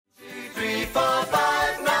4,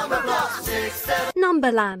 5, number blocks, 6, 7.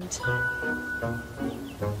 Numberland.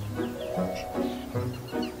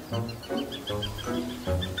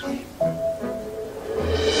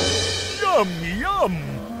 Yum, yum!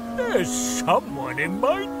 There's someone in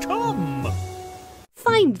my tum!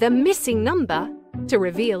 Find the missing number to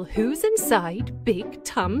reveal who's inside Big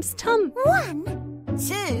Tum's tum. 1,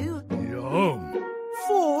 2, Yum!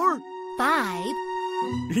 4. 5,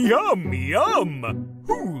 Yum, yum!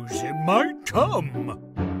 Who's in my tum?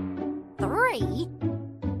 3.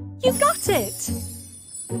 You got it!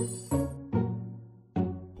 3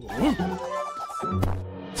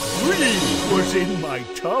 was in my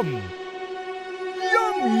tum.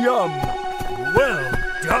 Yum, yum! Well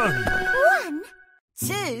done! 1,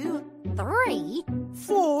 2, 3,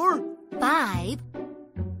 4. 5.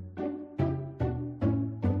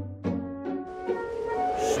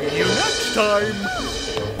 See you next time!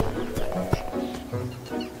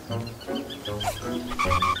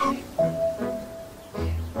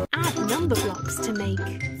 Add number blocks to make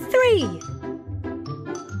 3.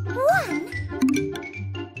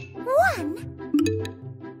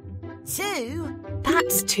 1, 2,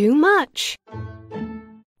 That's too much.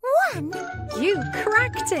 1, You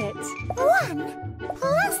cracked it. 1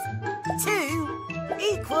 plus 2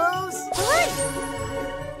 equals 3.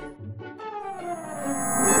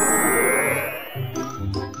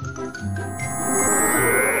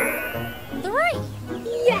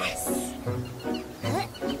 Yes!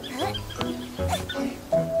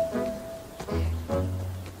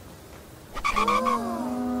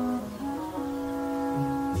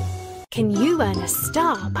 Can you earn a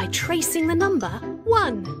star by tracing the number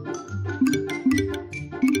 1?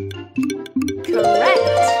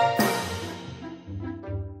 Correct!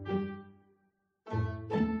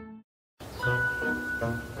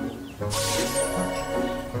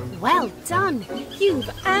 Well done! You've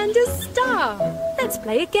earned a star! Let's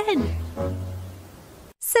play again.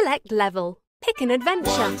 Select level. Pick an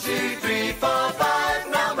adventure. 1, 2, 3, 4,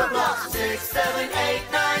 5, number blocks, 6, 7, 8,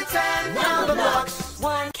 9, 10, number blocks.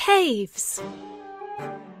 1. Caves.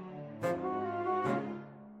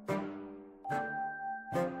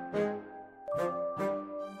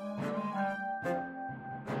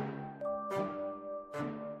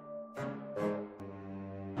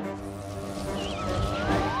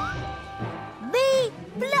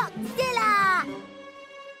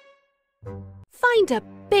 Find a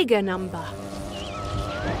bigger number.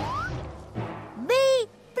 Me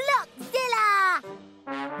Blockzilla!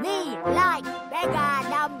 Me like bigger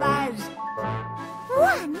numbers.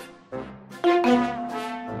 1,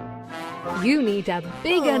 You need a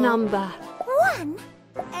bigger number. 1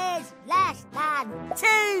 is less than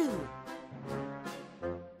 2.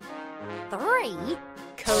 3,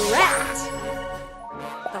 Correct!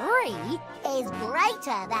 3 is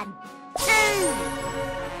greater than 2.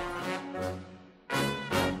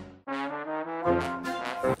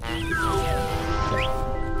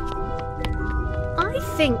 I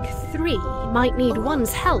think 3 might need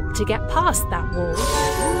 1's help to get past that wall.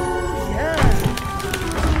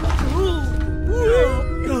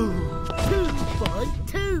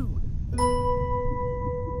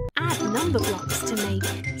 Add number blocks to make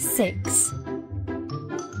 6.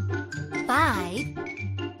 5,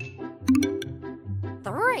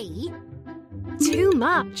 3, Too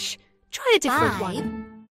much. Try a different 5,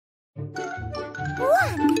 one.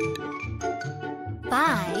 1,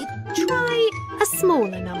 5, Try a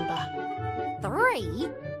smaller number. 3,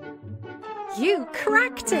 You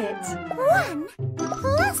cracked it. 1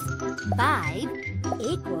 plus 5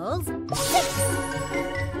 equals 6.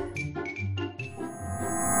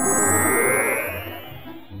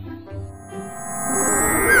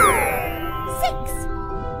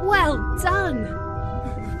 Well done.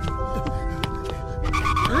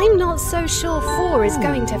 I'm not so sure 4 is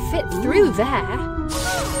going to fit through there.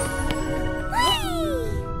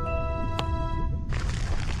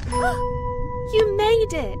 You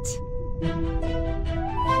made it!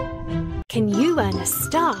 Can you earn a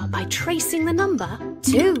star by tracing the number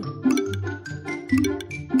 2?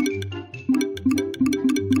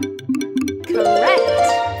 Correct!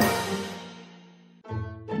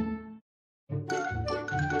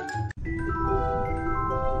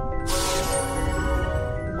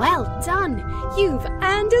 Well done! You've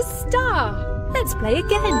earned a star! Let's play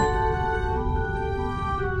again.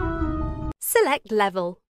 Select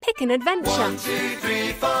level. Pick an adventure. 1, 2,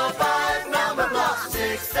 3, 4, 5, number blocks,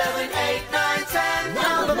 6, 7, 8, 9, 10,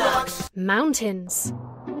 number blocks. Mountains.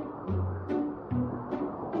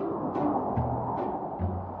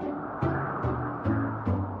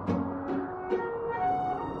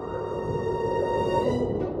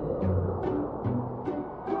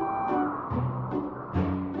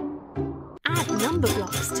 number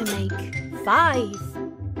blocks to make 5.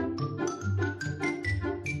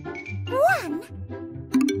 1,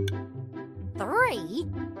 3,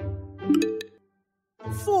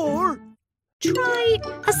 4. Try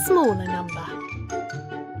a smaller number.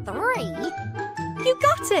 3, You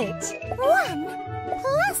got it! 1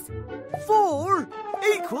 plus 4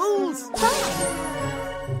 equals 5.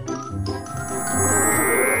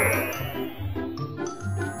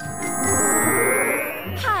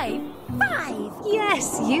 High 5.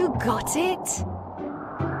 Yes, you got it!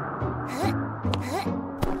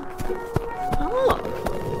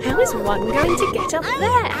 Oh, how is 1 going to get up there?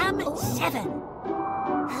 I am 7.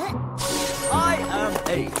 I am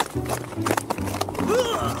 8.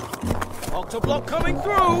 Octoblock coming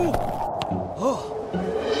through.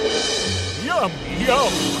 yum,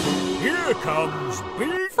 yum. Here comes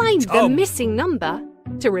Big Find the Tum. missing number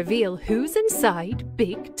to reveal who's inside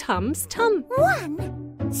Big Tum's tum.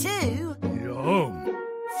 1, 2, Yum.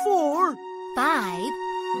 4. 5,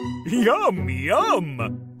 Yum,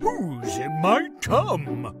 yum. Who's in my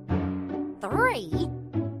tum? 3,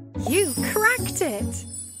 You cracked it!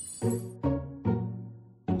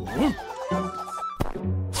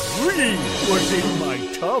 3 was in my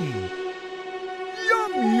tum.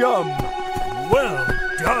 Yum, yum. Well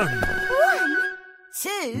done. 1,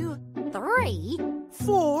 2, 3,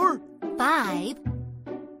 4. 5.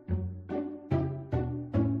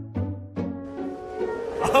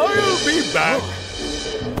 I'll be back.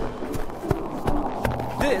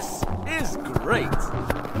 This is great.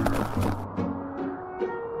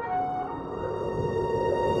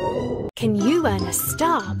 Can you earn a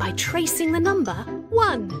star by tracing the number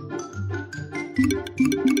 1?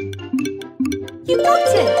 You got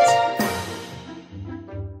it!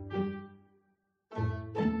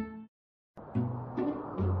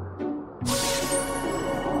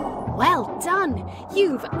 Well done!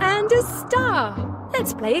 You've earned a star!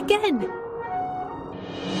 Let's play again.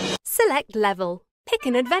 Select level. Pick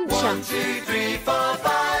an adventure. 1, 2, 3, 4,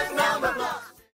 5.